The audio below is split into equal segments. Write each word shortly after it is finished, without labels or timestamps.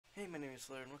my name is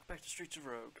Slayer, and welcome back to Streets of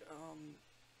Rogue.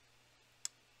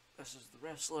 This is the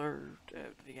Wrestler.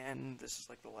 Again, this is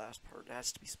like the last part. It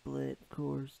has to be split, of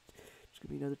course. There's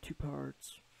gonna be another 2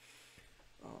 parts.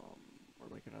 Or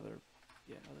like another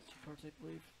 2 parts, I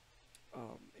believe.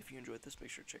 If you enjoyed this, make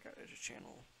sure to check out Edge's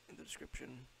channel in the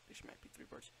description. These might be 3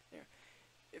 parts. There.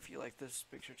 If you like this,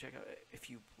 make sure to check out. If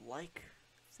you like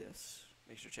this,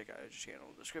 make sure to check out Edge's channel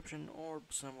in the description or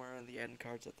somewhere in the end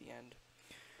cards at the end.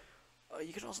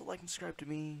 You can also like and subscribe to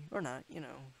me, or not, you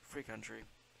know, free country.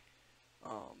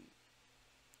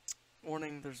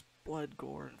 Warning, there's blood,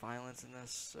 gore, and violence in this,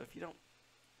 so if you don't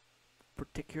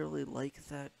particularly like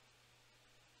that,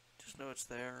 just know it's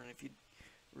there, and if you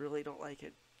really don't like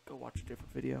it, go watch a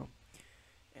different video,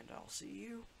 and I'll see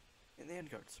you in the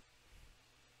end cards.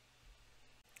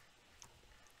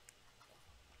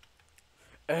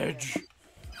 Edge!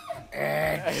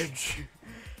 Edge!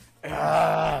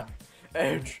 Edge!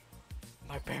 Edge!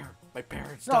 My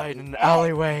parents died in an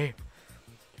alleyway.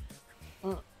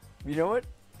 You know what?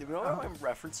 You know what I'm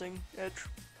referencing, Edge?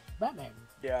 Batman.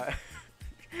 Yeah.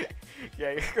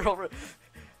 Yeah,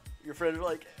 your friends are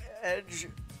like, Edge,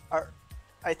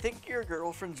 I think your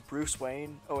girlfriend's Bruce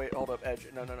Wayne. Oh wait, hold up, Edge.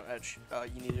 No, Edge.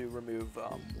 You need to remove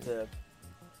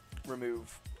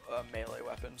melee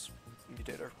weapons.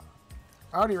 Mutator.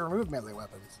 I already removed melee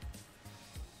weapons.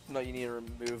 No, you need to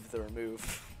remove the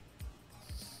remove.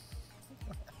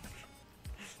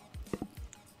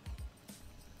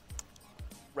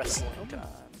 Wrestling time.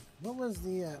 What was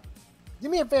the? Do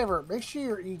me a favor. Make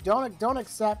sure you don't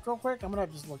accept real quick. I'm gonna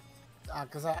just look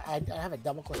because I have a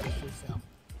double click issue. So.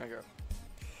 Okay.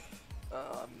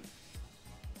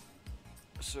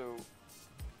 So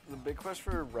the big quest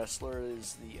for Wrestler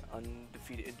is the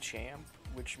undefeated champ,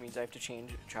 which means I have to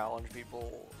challenge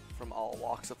people from all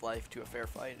walks of life to a fair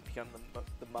fight and become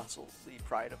the muscle, the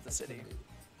pride of the city.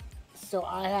 So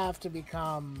I have to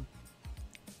become.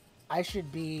 I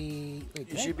should be. Wait,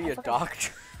 you should be a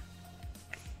doctor.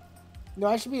 No,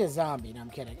 I should be a zombie. No, I'm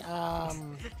kidding.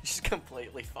 You just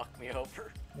completely fucked me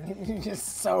over.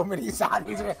 Just so many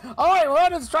zombies. All right, well,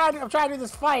 I'm trying to do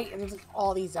this fight, and there's like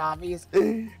all these zombies.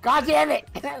 God damn it!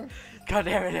 God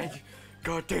damn it, Edge!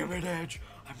 God damn it, Edge!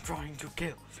 I'm trying to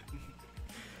kill.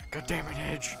 God damn it,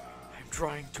 Edge! I'm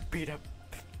trying to beat up.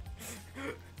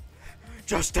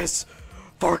 Justice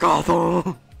for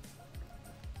Gotham!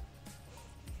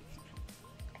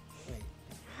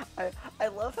 I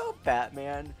love how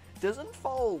Batman doesn't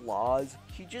follow laws.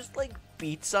 He just like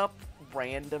beats up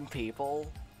random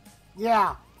people.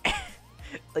 Yeah.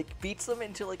 Like beats them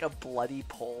into like a bloody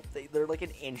pulp. They're like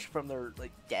an inch from their like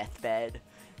deathbed.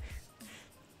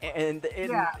 And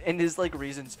his like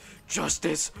reasons,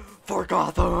 justice for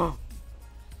Gotham.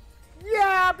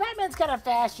 Yeah, Batman's kind of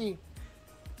fashy.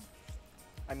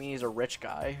 I mean, he's a rich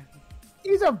guy.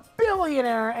 He's a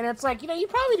billionaire, and it's like, you know, you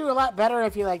probably do a lot better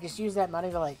if you like just use that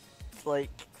money to like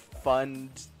fund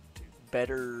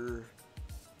better,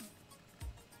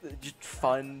 just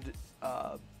fund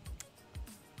the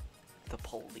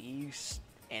police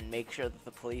and make sure that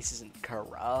the police isn't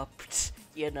corrupt.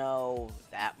 You know,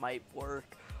 that might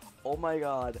work. Oh my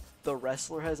god, the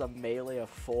Wrestler has a melee of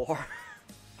 4.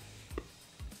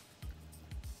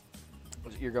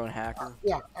 You're going hacker?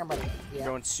 Yeah, I'm ready. Yeah. You're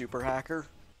going super hacker?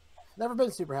 Never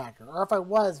been super hacker, or if I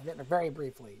was, very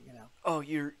briefly, you know.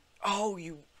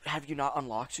 Have you not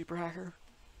unlocked super hacker?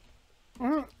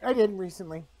 I did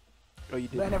recently. Oh, you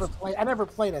did. But I never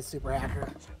played as super hacker.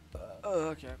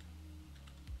 Okay.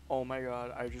 Oh my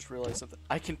god, I just realized something.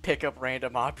 I can pick up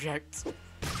random objects.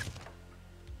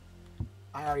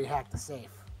 I already hacked the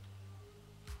safe.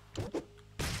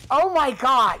 Oh my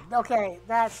god! Okay,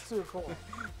 that's too cool.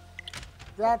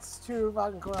 That's too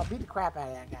fucking cool. I'll beat the crap out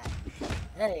of that guy.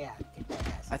 There you go. Kick that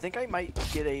ass. I think I might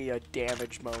get a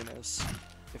damage bonus.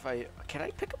 Can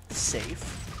I pick up the safe?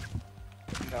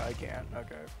 No, I can't.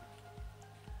 Okay.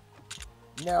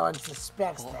 No one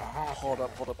suspects the hacker. Hold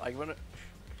up.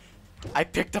 I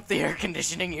picked up the air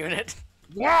conditioning unit.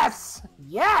 Yes!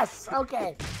 Yes!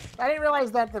 Okay. I didn't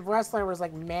realize that the Wrestler was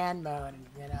like man mode,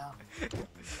 you know.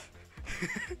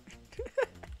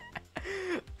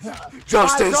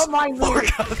 Justice don't mind me. for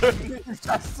Gotham.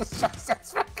 Justice.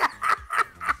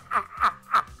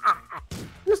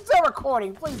 You're still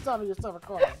recording. Please tell me you're still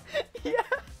recording. Yeah.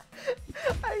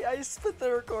 I split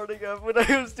the recording up when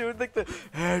I was doing like the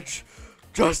Edge,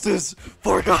 justice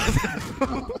for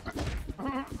Gotham.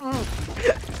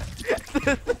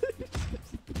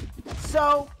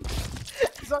 So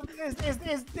is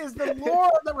the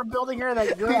lore that we're building here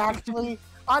that you're actually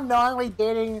unknowingly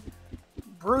dating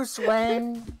Bruce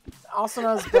Wayne, also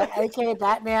known as aka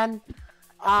Batman,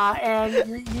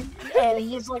 and and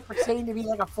he's like pretending to be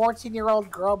like a 14-year-old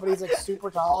girl, but he's like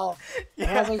super tall. And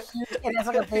has a huge, and has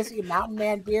like a basically mountain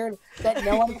man beard that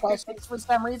no one questions for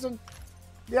some reason.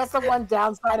 That's the one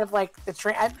downside of like the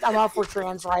I'm all for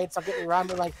trans rights. I'll get me wrong,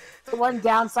 but like the one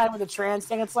downside with the trans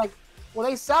thing, it's like, well,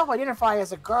 they self-identify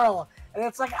as a girl, and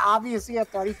it's like obviously a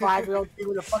 35-year-old dude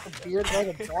with a fucking beard wearing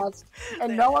a dress,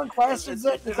 and no one questions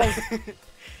it because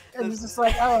it's just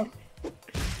like, oh,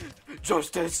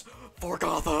 justice for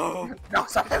Gotham. no,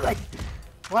 something like,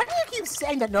 why do you keep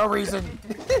saying that? No reason.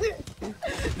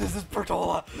 This is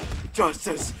Bertola.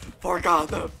 Justice for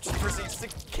Gotham. Just proceeds to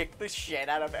kick the shit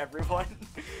out of everyone.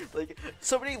 Like,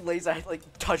 somebody lays out, like,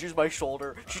 touches my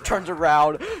shoulder. She turns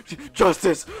around.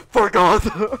 Justice for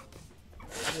Gotham.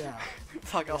 Yeah.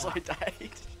 Fuck, also I died.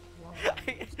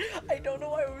 I don't know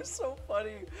why it was so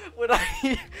funny when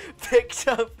I picked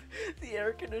up the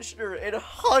air conditioner and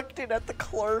hucked it at the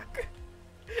clerk.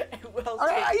 And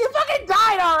You fucking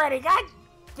died already. God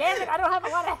damn it! I don't have a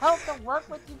lot of help to work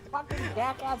with, you fucking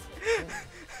jackass.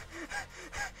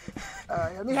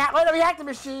 Let me hack the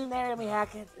machine there. Let me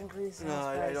hack it. Increase. No,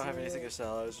 I don't have anything to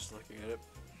sell. I was just looking at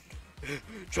it.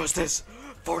 Justice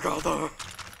for Gotham.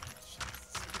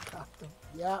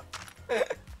 Yep.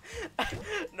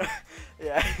 No,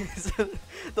 yeah. So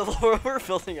the lore we're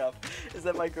building up is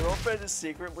that my girlfriend is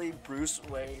secretly Bruce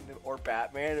Wayne or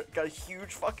Batman. Got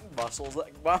huge fucking muscles,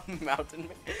 like mountain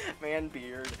man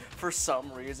beard. For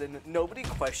some reason, nobody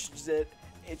questions it.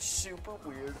 It's super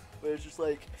weird, but it's just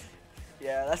like,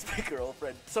 yeah, that's my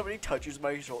girlfriend. Somebody touches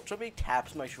my shoulder. Somebody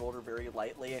taps my shoulder very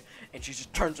lightly, and she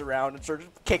just turns around and starts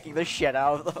kicking the shit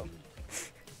out of them.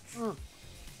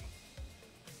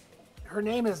 Her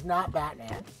name is not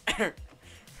Batman.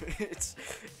 it's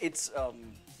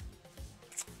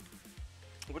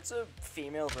what's a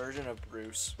female version of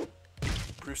Bruce?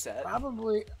 Brucette?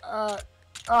 Probably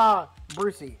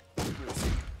Brucey. Bruce.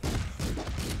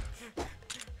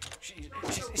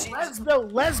 She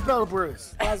Lesbo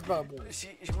Bruce.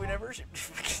 Whenever she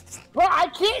well, I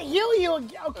can't heal you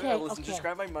again. Okay, listen, okay. just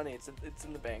grab my money. It's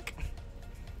in the bank.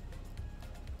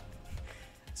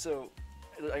 So,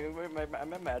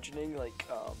 I'm imagining like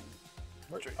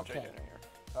Okay.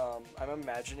 I'm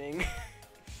imagining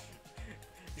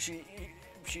she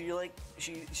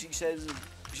says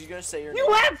she's gonna say her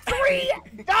You name. have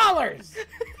 $3.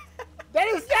 That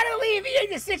is not alleviating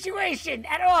the situation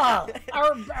at all,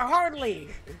 or hardly.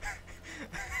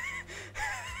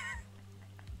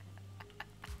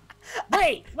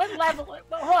 Wait, what level?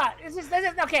 Hold on. This is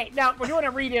okay. No, we're doing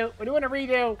a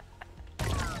redo.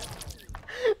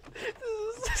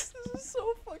 This is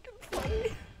so fucking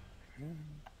funny.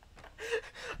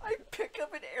 I pick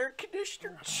up an air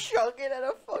conditioner, chug it at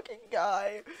a fucking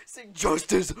guy, saying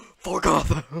justice for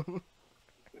Gotham.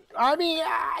 I mean,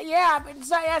 yeah, but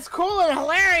that's cool and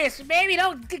hilarious. Maybe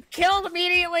don't get killed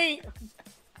immediately.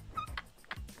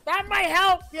 That might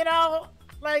help, you know.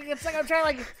 Like, it's like I'm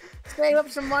trying to, like, save up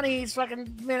some money. It's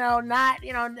fucking, you know, not,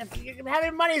 you know,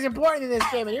 having money is important in this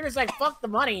game, and you're just like, fuck the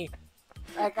money.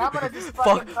 Like, I'm gonna just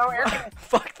fucking throw air.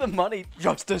 Fuck the money,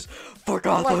 justice for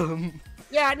Gotham. Like,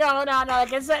 yeah, no.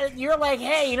 Like, you're like,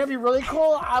 hey, you know, it'd be really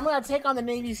cool. I'm gonna take on the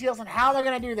Navy SEALs, and how they're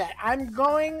gonna do that? I'm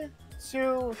going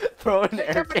to throw an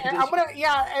air conditioner.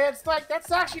 Yeah, and it's like,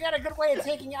 that's actually not a good way of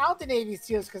taking out the Navy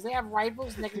SEALs, because they have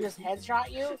rifles and they can just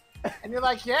headshot you. And you're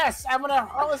like, yes, I'm gonna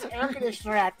hurl this air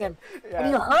conditioner at them. Yeah.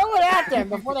 And you hurl it at them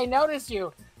before they notice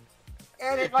you.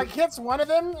 And it like hits one of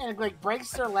them and it like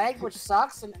breaks their leg, which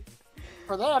sucks. And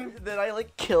for them, then I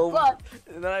like kill.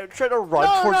 And then I try to run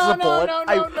no, towards no, the bullet.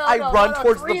 I run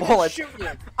towards the bullets.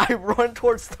 I run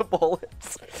towards the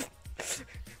bullets.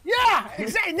 Yeah,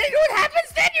 exactly. And then what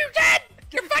happens? Then you're dead.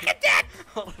 You're fucking dead.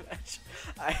 Hold on,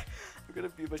 I'm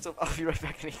gonna mute myself. I'll be right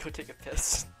back and go take a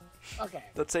piss. Okay.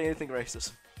 Don't say anything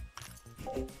racist.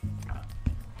 Oh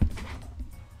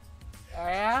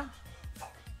yeah?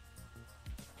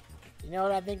 You know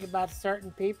what I think about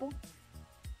certain people?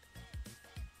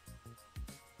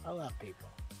 I love people.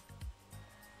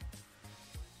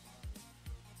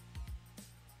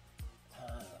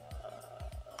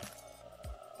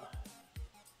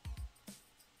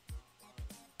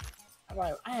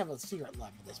 I have a secret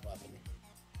love for this weapon.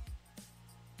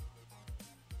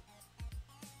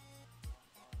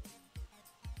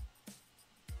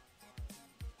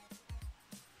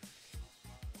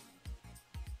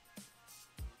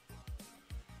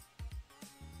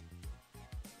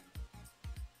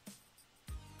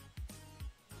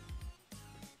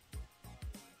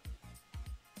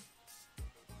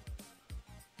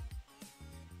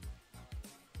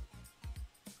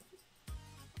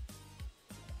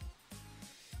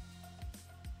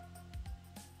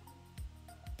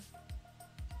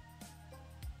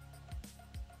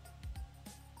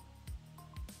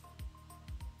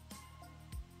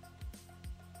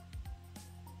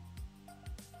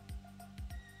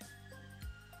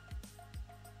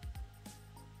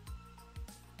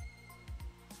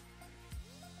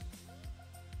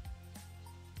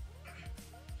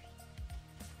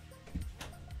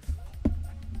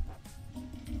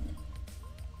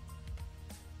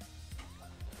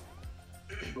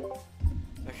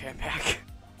 Okay, I'm back.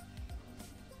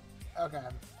 Okay.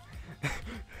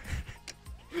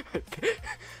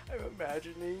 I'm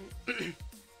imagining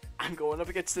I'm going up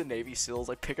against the Navy SEALs.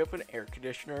 I pick up an air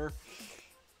conditioner,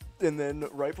 and then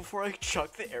right before I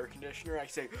chuck the air conditioner, I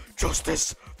say,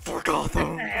 "Justice for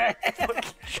Gotham." Fucking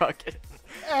chuck it.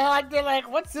 I'd be like,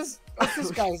 what's this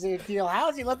guy's deal? How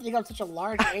is he lifting up such a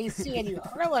large AC and you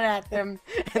hurl it at them?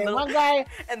 And they're- one guy,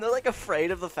 And they're like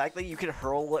afraid of the fact that you can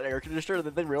hurl an air conditioner, and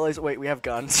then they realize, wait, we have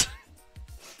guns.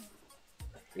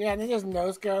 yeah, and they just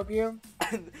no scope you.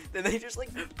 And then they just like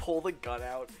pull the gun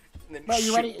out and then Well, you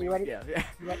shoot. ready? You ready? Yeah.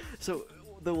 You ready? So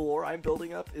the lore I'm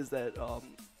building up is that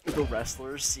the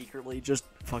wrestlers secretly just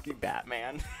fucking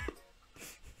Batman.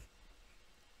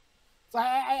 So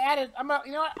I added.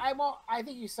 You know what? I won't. I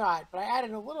think you saw it, but I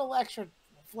added a little extra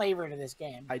flavor to this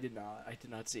game. I did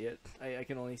not see it. I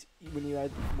can only when you add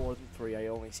more than 3, I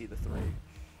only see the 3.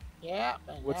 Yeah,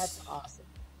 and What's- that's awesome.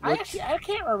 what's- I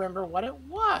can't remember what it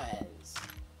was.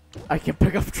 I can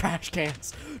pick up trash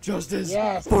cans. Justice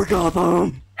Yes. for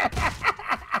Gotham.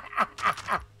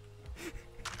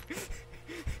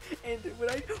 And when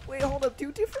I wait, hold up,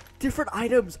 do different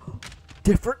items.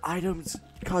 Different items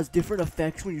cause different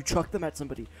effects when you chuck them at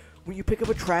somebody. When you pick up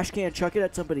a trash can, chuck it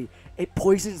at somebody, it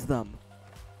poisons them.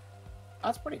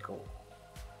 That's pretty cool.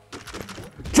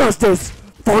 Justice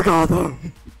for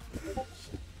Gotham.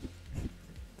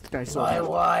 This guy's so My hot.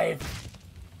 wife.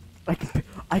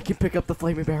 I can pick up the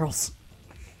flaming barrels.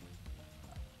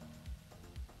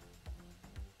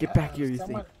 Get back here, you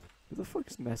someone- think? Who the fuck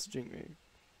is messaging me?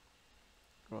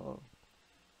 Oh.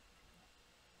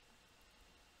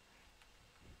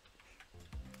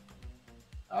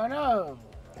 Oh no!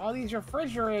 All these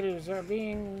refrigerators are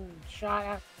being shot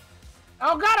at.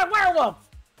 Oh god, a werewolf!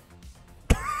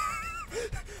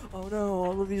 Oh no,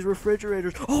 all of these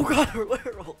refrigerators. Oh god, a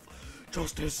werewolf!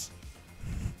 Justice!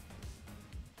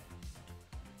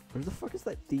 Where the fuck is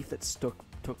that thief that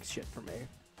took shit from me?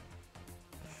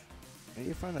 I need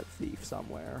to find that thief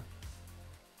somewhere.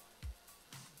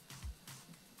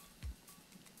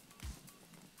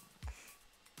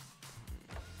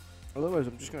 Otherwise,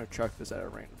 I'm just gonna chuck this at a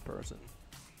random person.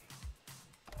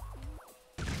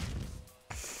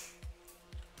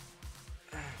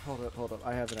 Hold up.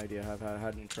 I have an idea. I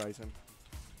hadn't tried him.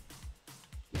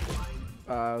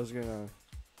 I was gonna.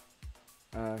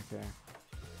 Okay.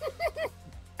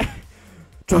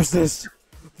 Justice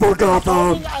for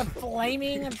Gotham. A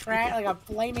flaming like a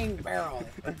flaming barrel.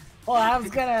 Well, I was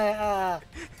gonna,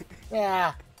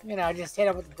 yeah, you know, just hit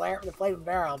him with the flaming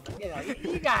barrel. But you know,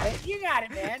 you got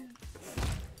it,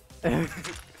 man.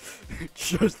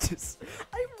 Justice.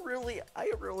 I really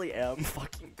am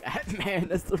fucking Batman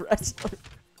as the wrestler.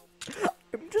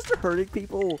 I'm just hurting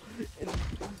people.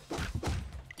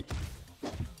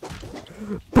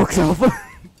 Bookshelf.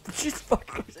 Just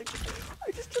fucking.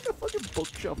 I just took a fucking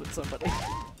bookshelf at somebody.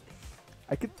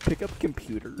 I could pick up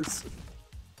computers.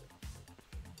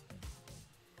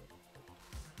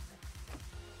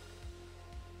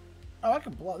 Oh, I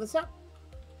can blow this up.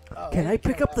 Oh, Can I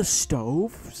pick can't, up the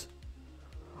stoves?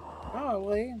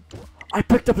 Probably. I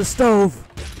picked up the stove.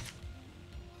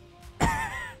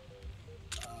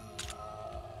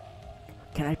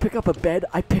 Can I pick up a bed?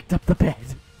 I picked up the bed.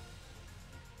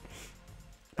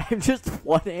 I'm just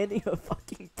one-handing a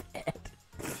fucking bed.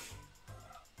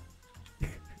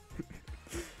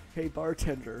 Hey,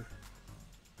 bartender.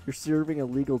 You're serving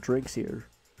illegal drinks here.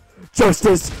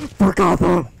 Justice for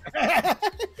Gotham!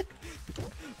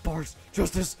 Bars,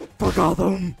 justice for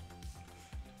Gotham!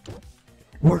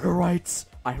 Worker rights,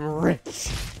 I'm rich!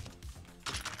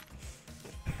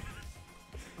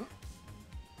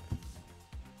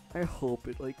 I hope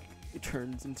it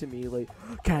turns into me like,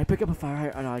 can I pick up a fire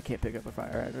hydrant? Oh no, I can't pick up a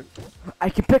fire hydrant. I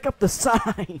can pick up the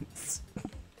signs!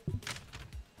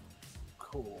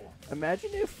 Cool.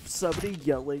 Imagine if somebody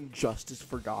yelling justice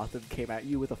for Gotham came at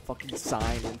you with a fucking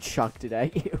sign and chucked it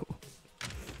at you.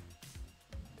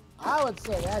 I would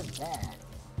say that's bad.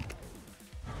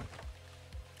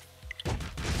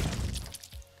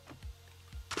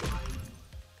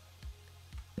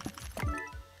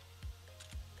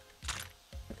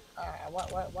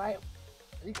 Why?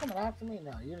 Are you coming after me?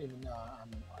 No, you don't even know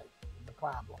I'm like the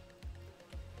problem.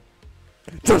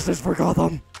 Justice for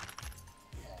Gotham!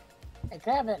 Hey,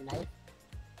 can I have that knife?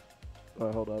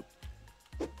 Hold up.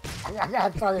 I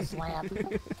gotta throw this lamp,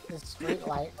 this street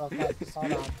light real quick. Just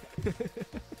hold on.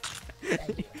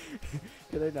 Thank you.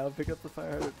 Can I now pick up the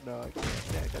fire hydrant? No, I can't.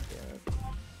 Yeah, God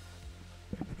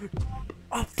damn it.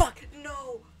 Oh, fuck!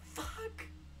 No! Fuck!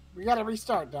 We gotta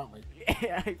restart, don't we?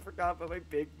 Yeah, I forgot about my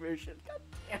big mission. God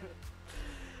damn it.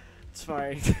 It's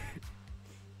fine.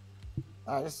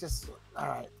 It's just all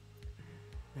right.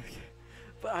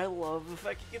 But I love the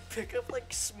fact you can pick up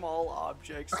like small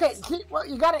objects. Okay, well,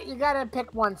 you gotta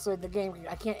pick one so the game.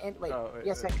 I can't end. Wait, Oh, wait,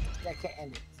 yes, wait. I can't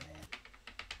end it.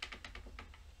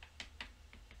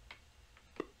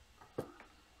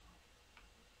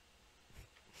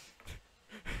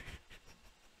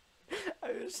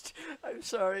 I'm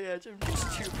sorry, Edge. I'm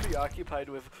just too preoccupied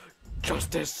with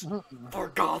justice for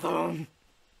Gotham.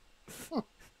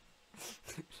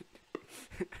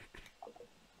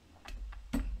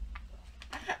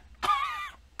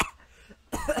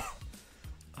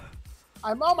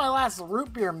 I'm on my last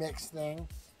root beer mix thing.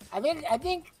 I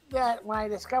think that when I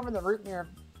discovered the root beer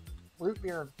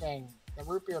thing, the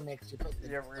root beer mix you put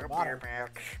in the water.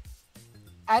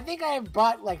 I think I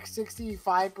bought like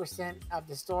 65% of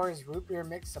the store's root beer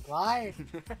mix supply,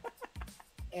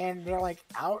 and they're like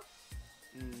out.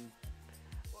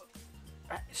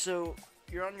 So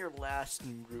you're on your last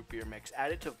root beer mix.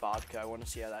 Add it to vodka. I want to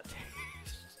see how that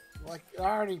tastes. Like I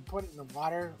already put it in the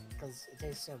water because it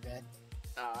tastes so good.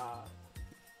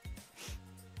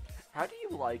 How do you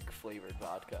like flavored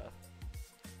vodka?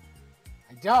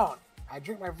 I don't. I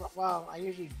drink I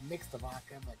usually mix the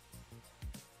vodka, but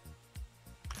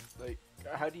Like,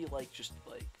 how do you like just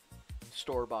like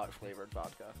store-bought flavored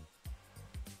vodka?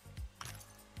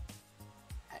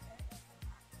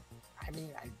 I mean,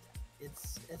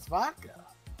 it's vodka.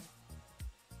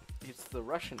 It's the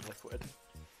Russian liquid.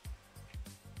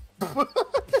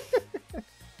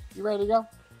 You ready to go?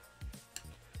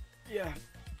 Yeah.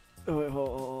 Oh, wait,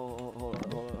 hold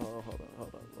on.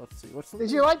 Let's see. What's the?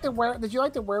 Did you like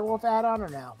the werewolf add-on or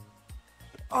no?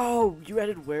 Oh, you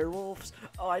added werewolves?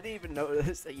 Oh, I didn't even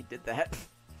notice that you did that.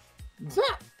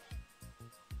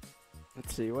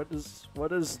 Let's see. What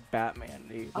does Batman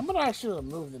need? I'm gonna actually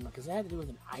remove them because it had to do with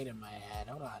an item I had.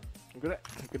 Hold on. I'm gonna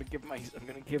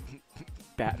give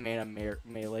Batman a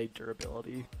melee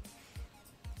durability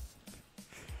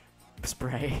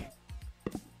spray.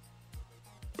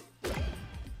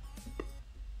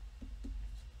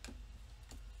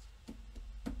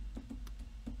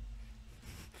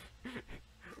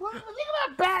 Well, the thing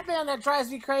about Batman that drives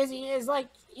me crazy is like,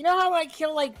 you know how like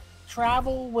he'll like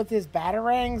travel with his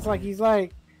batarangs? Like he's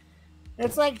like,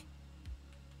 it's like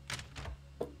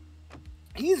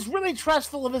he's really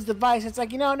trustful of his device. It's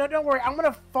like, no, don't worry. I'm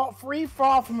gonna free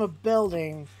fall from a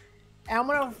building, and I'm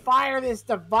gonna fire this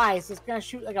device. It's gonna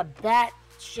shoot like a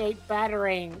bat-shaped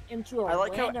batarang into a. I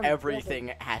like how random everything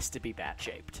building. has to be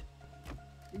bat-shaped.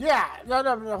 Yeah, no,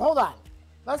 hold on.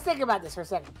 Let's think about this for a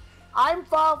second. I'm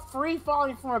free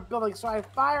falling from a building, so I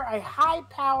fire a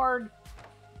high-powered,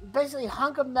 basically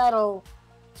hunk of metal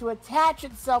to attach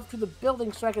itself to the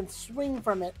building so I can swing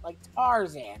from it like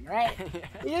Tarzan, right?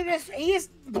 he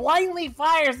just blindly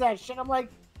fires that shit. I'm like,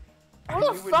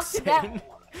 what the fuck did that?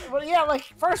 Well, yeah, like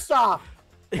first off,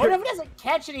 what if it doesn't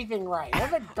catch anything right? What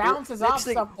if it bounces off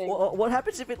something? What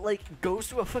happens if it like goes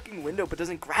through a fucking window but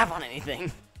doesn't grab on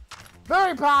anything?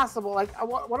 Very possible. Like,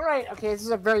 what am I? Okay, this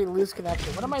is a very loose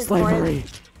connection. What am I? Slavery.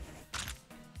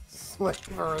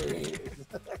 Slavery.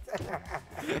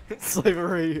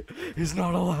 Slavery is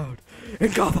not allowed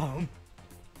in Gotham.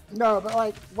 No, but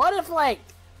like, what if like?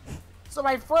 So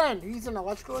my friend, he's an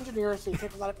electrical engineer, so he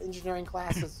took a lot of engineering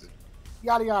classes.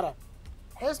 Yada yada.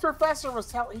 His professor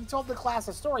he told the class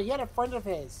a story. He had a friend of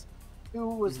his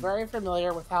who was very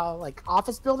familiar with how like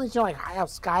office buildings, you know, like how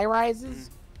sky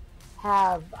rises.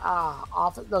 Have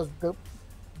those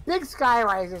big sky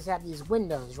risers have these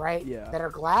windows, right? Yeah. That are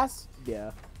glass.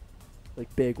 Yeah.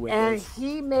 Like big windows. And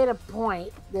he made a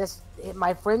point.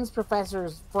 My friend's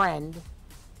professor's friend.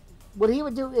 What he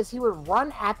would do is he would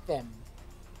run at them,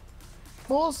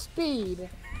 full speed,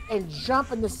 and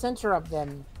jump in the center of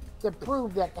them to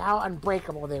prove that how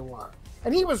unbreakable they were.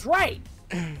 And he was right.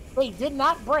 They did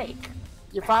not break.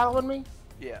 You following me?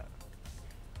 Yeah.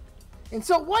 And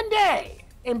so one day.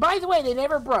 And by the way, they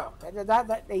never broke.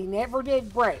 They never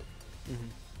did break. Mm-hmm.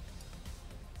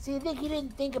 See, the thing he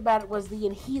didn't think about it was the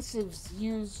adhesives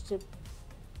used to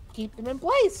keep them in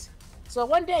place. So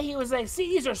one day he was like, see,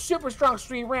 these are super strong.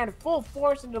 So he ran full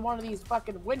force into one of these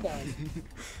fucking windows.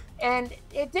 And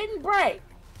it didn't break.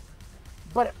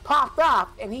 But it popped off,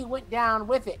 and he went down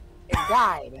with it and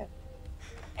died.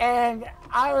 And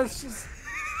I was just...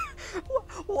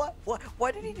 What?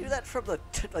 Why did he do that from the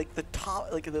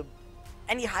top, like the...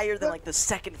 any higher than like the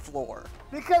second floor?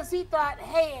 Because he thought,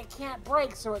 hey, it can't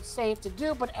break, so it's safe to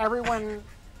do, but everyone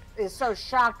is so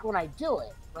shocked when I do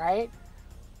it, right?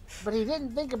 But he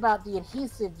didn't think about the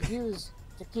adhesive used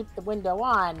to keep the window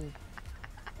on,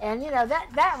 and you know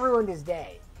that ruined his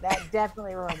day. That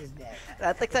definitely ruined his day.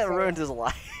 I think that ruined his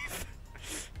life.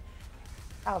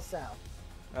 How so?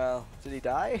 Well, did he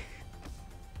die?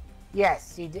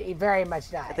 Yes, he very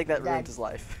much died. I think that He ruined died. his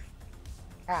life.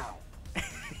 How?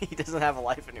 He doesn't have a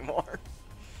life anymore.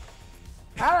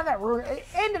 How did that ruin it?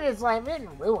 Ended his life, it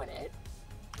didn't ruin it.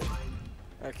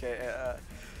 Okay,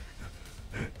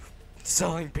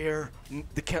 selling beer.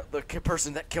 The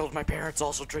person that killed my parents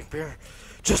also drink beer.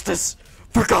 Justice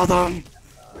for Gotham!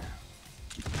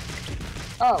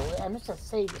 Oh, I missed a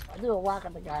save. I threw a rock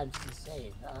at the guy and just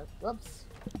saved. Whoops.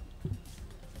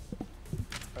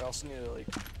 I also need to, like...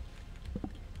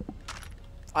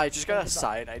 I just got a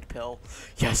cyanide pill.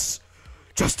 Yes!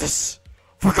 Justice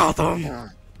for Gotham!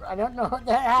 I don't know what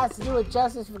that has to do with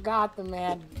Justice for Gotham,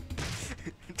 man.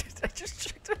 I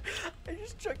just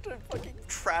chucked a fucking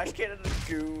trash can at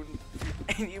a goon,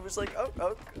 and he was like,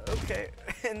 oh, okay.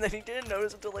 And then he didn't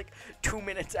notice until like 2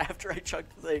 minutes after I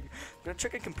chucked the thing. I'm gonna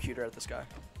chuck a computer at this guy.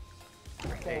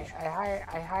 Okay,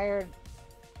 I hired...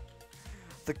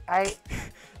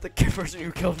 The person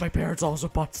who killed my parents also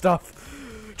bought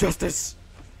stuff. Justice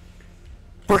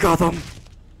for Gotham!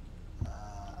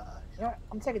 You know what?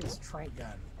 I'm taking this trank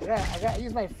gun. I got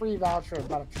use my free voucher and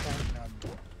bought a trank gun.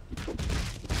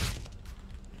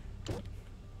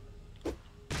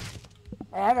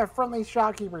 I have a friendly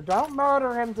shopkeeper. Don't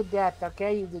murder him to death,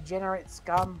 okay, you degenerate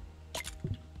scum?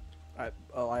 I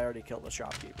already killed the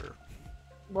shopkeeper.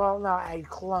 Well, no, I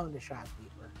cloned the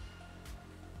shopkeeper.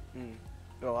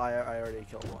 Well, I already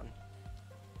killed one.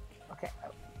 Okay,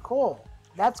 cool.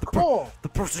 That's cool. The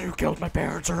person who killed my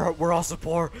parents were also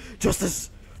poor.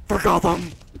 Justice for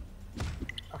Gotham!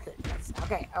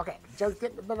 Okay. Joke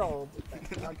get in the middle.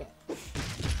 Okay.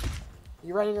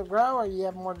 You ready to grow, or you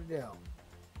have more to do?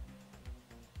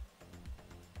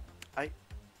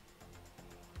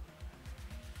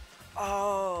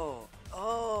 Oh,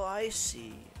 I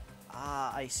see.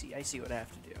 I see what I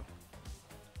have to do.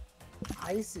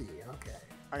 I see, okay.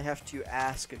 I have to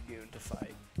ask a goon to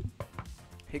fight.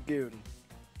 Hey goon,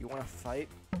 you wanna fight?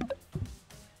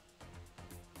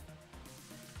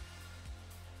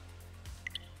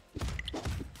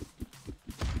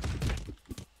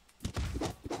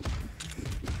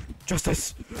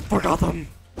 Justice for Gotham!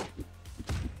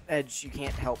 Edge, you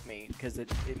can't help me, because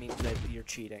it means that you're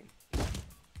cheating. If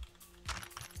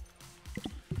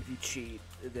you cheat,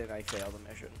 then I fail the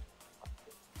mission.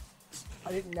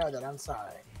 I didn't know that, I'm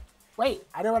sorry. Wait,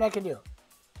 I know what I can do.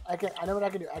 I know what I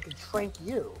can do. I can trank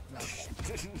you. No,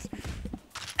 okay.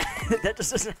 That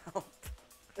just doesn't help.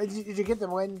 Did you get the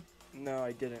win? No,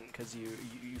 I didn't, because you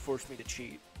forced me to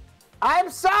cheat. I'm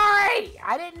sorry!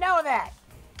 I didn't know that!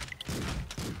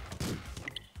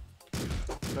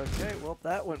 Okay, well,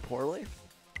 that went poorly.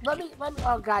 Let me,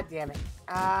 oh, god damn it.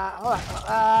 Hold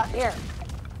on, here.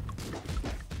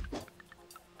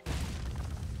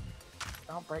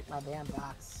 Don't break my damn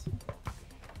box.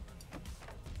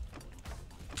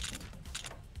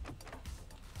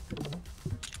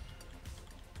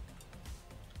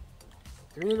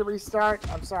 Do we need to restart?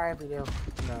 I'm sorry if we do.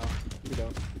 No, we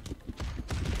don't.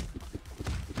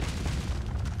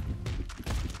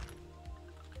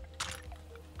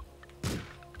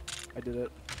 I did it.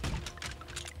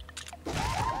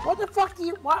 What the fuck do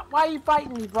you, why are you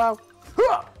fighting me, bro?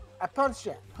 Huh! I punched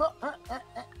you. Huh,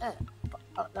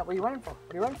 Oh, no, what are you running for?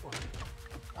 What are you running for?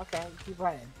 Okay, keep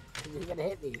running. You're gonna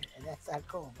hit me, and that's not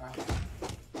cool, bro.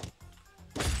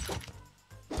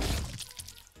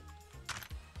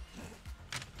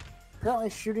 Apparently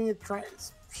shooting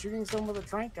someone with a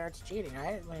trank dart's cheating,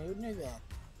 right? I mean, who knew that?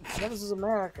 Yeah, this is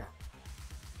America.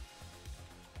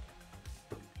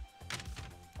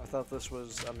 I thought this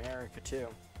was America too.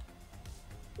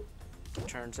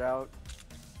 Turns out,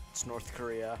 it's North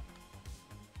Korea.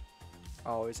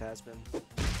 Always has been.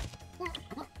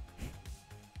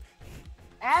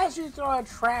 As you throw a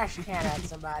trash can at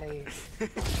somebody.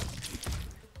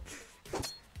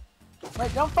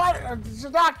 Wait, don't fight it. It's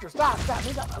a doctor. Stop.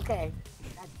 Okay.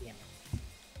 God damn it.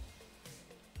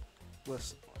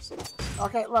 Listen.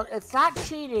 Okay, look, it's not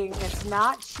cheating. It's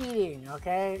not cheating,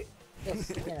 okay?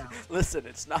 It's, you know. Listen,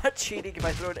 it's not cheating if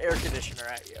I throw an air conditioner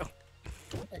at you.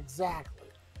 Exactly.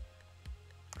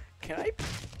 Can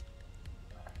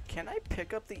I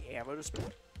pick up the ammo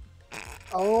dispenser?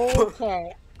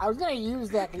 Okay. I was gonna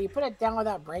use that. Can you put it down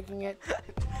without breaking it?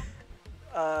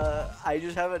 I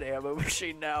just have an ammo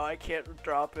machine now. I can't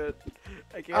drop it.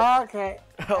 I can't. Okay.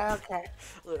 Oh.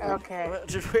 Okay.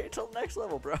 Just wait until next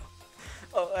level, bro.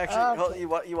 Oh, actually, Okay. hold, you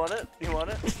want it? You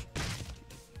want it?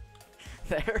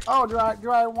 There. Oh, do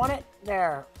I want it?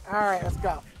 There. All right, let's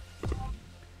go.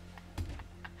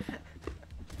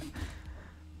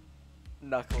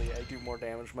 Knuckly, I do more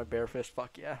damage with my bare fist.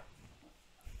 Fuck yeah.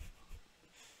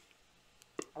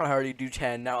 I already do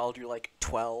 10. Now I'll do like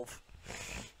 12.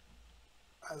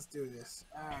 Let's do this.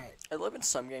 Alright. I love in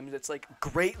some games it's like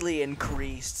greatly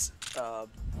increased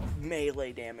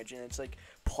melee damage, and it's like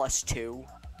 +2.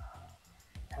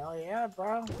 Hell yeah,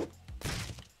 bro.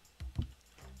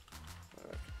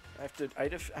 I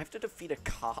have to defeat a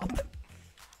cop.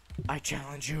 I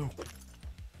challenge you.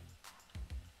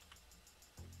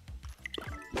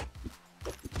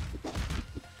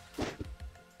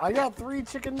 I got 3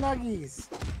 chicken nuggies.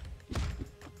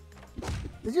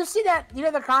 Did you see that? You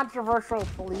know the controversial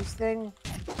police thing?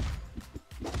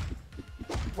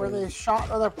 Where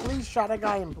the police shot a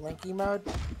guy in blinky mode?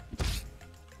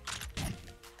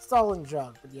 Stolen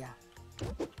joke, but yeah.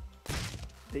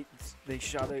 They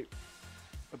shot a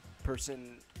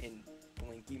person in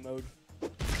blinky mode.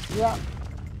 Yeah.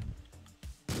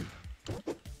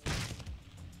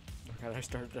 God, I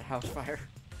started a house fire.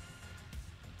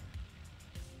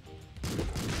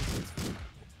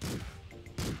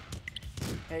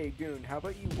 Hey, Goon, how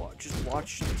about you just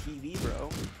watch TV, bro?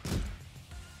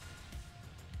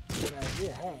 Good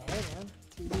idea. Hey, man.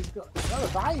 TV's good. Oh, the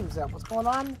volume's up. What's going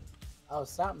on? Oh,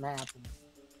 something happened.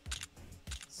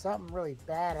 Something really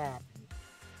bad happened.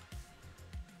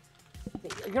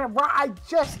 You're gonna I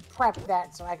just prepped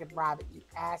that so I could rob it, you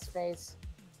ass face.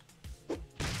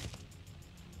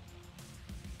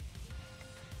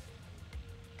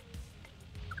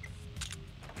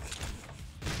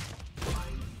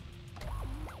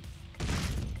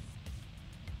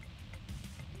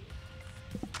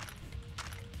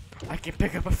 I can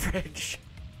pick up a fridge.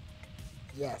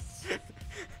 Yes.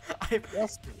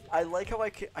 Yes. I like how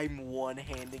I'm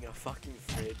one-handing a fucking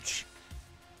fridge.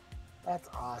 That's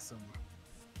awesome.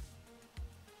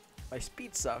 My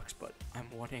speed sucks, but I'm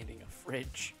one-handing a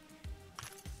fridge.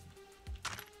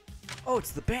 Oh,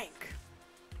 it's the bank.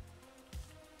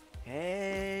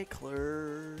 Hey,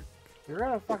 clerk. You're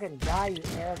gonna fucking die, you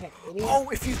arrogant idiot. Oh,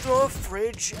 if you throw a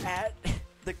fridge at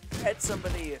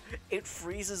somebody, it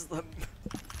freezes them.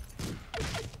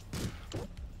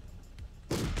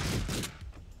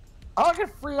 Oh, I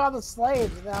could free all the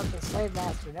slaves without the slave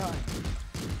master knowing.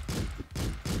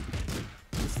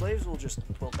 The slaves will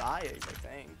die, I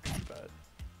think, but...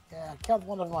 Yeah, I killed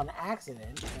one of them on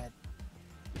accident,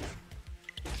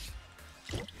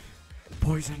 but...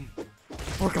 Poison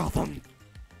for Gotham.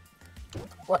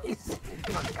 Poison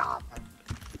for Gotham.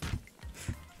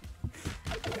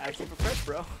 Gotta keep it fresh,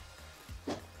 bro.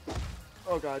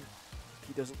 Oh god,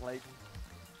 he doesn't like...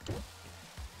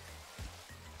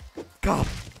 Cop!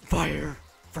 Fire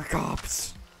for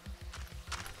cops!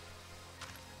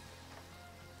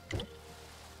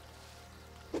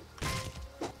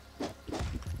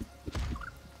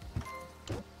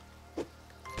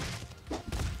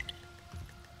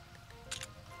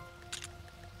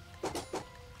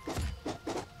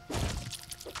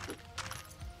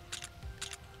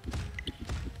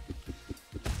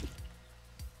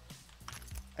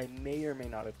 I may or may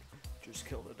not have just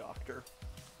killed a doctor.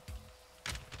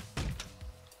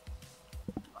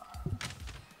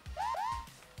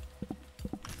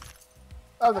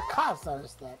 Oh, the cops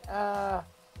noticed that. I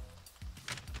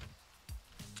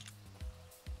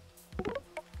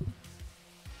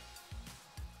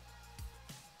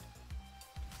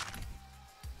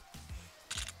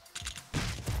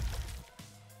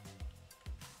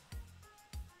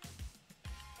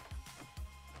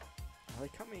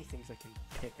like how many things I can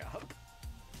pick up.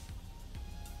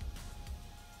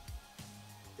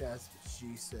 That's what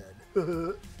she said.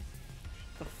 Shut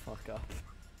the fuck up.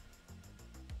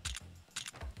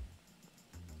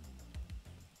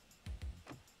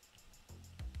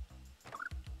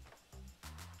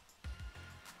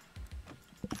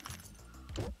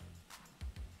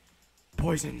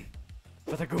 Poison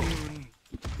for the goon.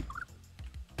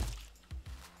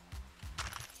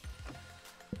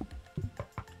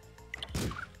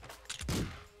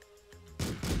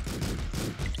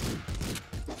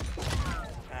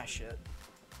 Ah, shit.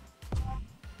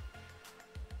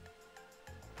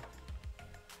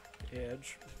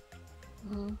 Edge.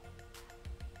 Mm-hmm.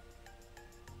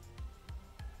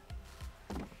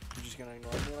 You just gonna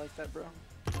ignore me like that, bro?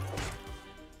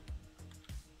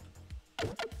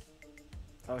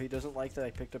 Oh, he doesn't like that I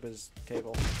picked up his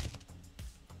table.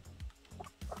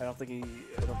 I don't think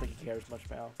he cares much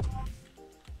now.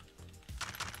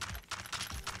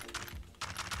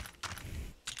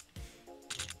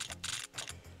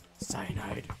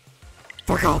 Cyanide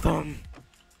for Gotham.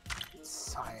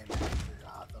 Cyanide for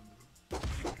Gotham.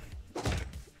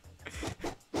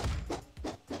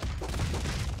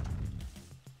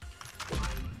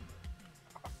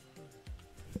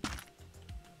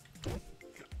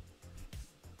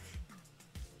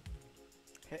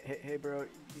 Hey, bro,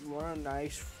 you want a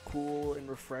nice, cool, and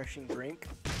refreshing drink?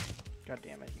 God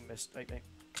damn it, he missed. Get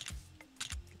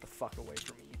the fuck away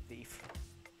from me, you thief.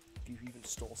 If you even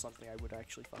stole something, I would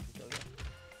actually fucking kill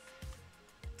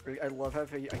you. I love how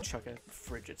if I chuck a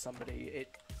fridge at somebody,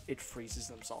 it freezes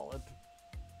them solid.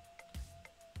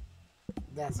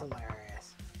 That's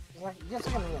hilarious. Just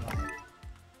like a real life.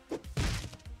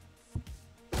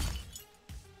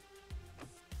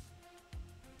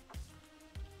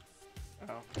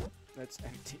 Oh, that's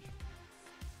empty.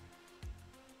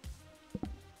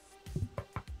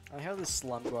 I have this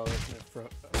slum dweller can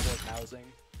afford housing.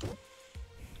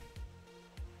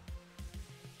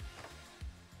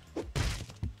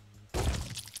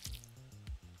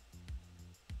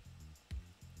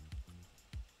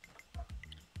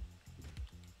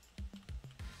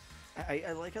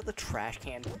 I like how the trash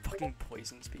can fucking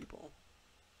poisons people.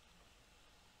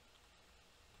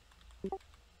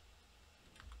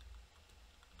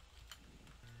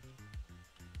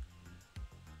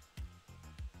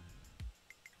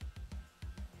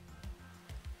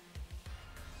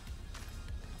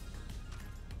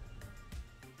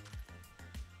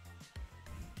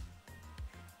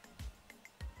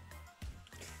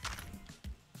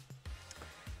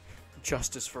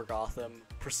 Justice for Gotham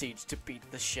proceeds to beat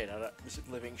the shit out of this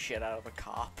living shit out of a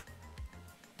cop.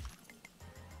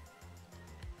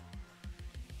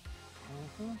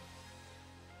 Mm-hmm.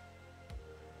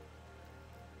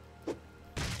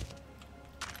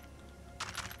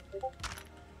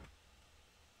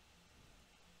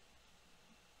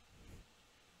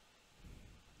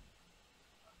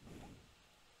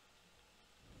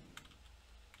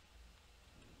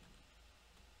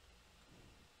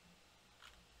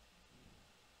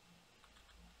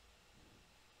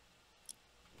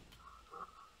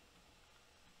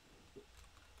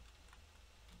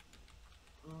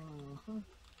 Mm-hmm.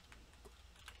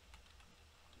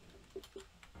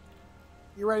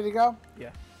 You ready to go?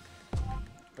 Yeah.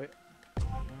 Wait.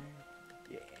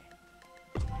 Yeah.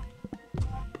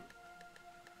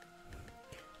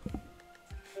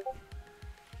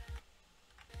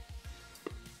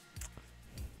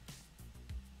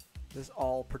 This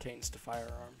all pertains to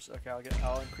firearms. Okay,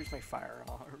 I'll increase my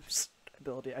firearms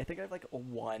ability. I think I have like a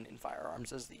 1 in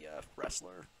firearms as the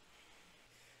wrestler.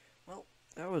 Well,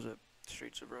 that was a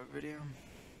Streets of Rogue video.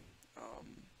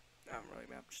 I don't really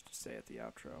much to say at the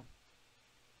outro.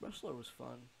 Wrestler was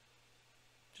fun.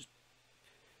 Just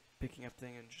picking up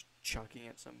thing and just chucking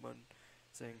at someone,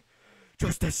 saying,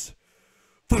 "Justice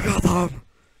for Gotham!"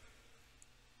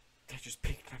 That just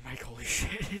peaked my mic. Holy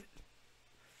shit!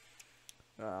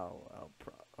 I'll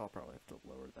probably have to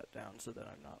lower that down so that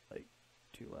I'm not like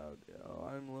too loud. Oh,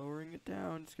 I'm lowering it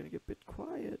down. It's gonna get a bit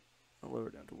quiet. I'll lower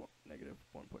it down to negative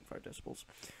 1.5 decibels.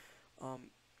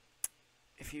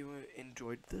 If you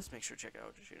enjoyed this, make sure to check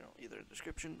out either in the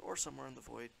description or somewhere in the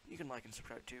void. You can like and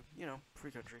subscribe too.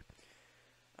 Free country.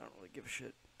 I don't really give a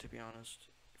shit, to be honest.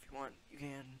 If you want, you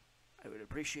can. I would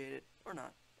appreciate it or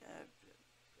not.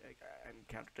 I'm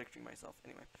contradicting myself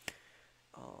anyway.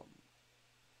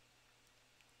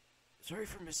 Sorry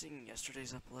for missing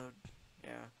yesterday's upload.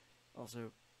 Yeah.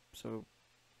 Also, so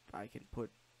I can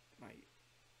put my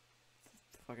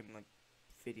fucking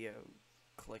video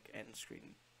click end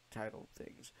screen title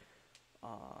things.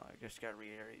 I just gotta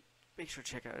reiterate. Make sure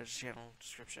to check out his channel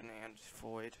description and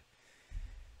void.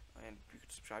 And you can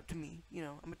subscribe to me.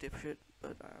 I'm a dipshit,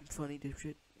 but I'm funny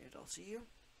dipshit. And I'll see you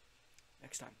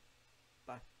next time.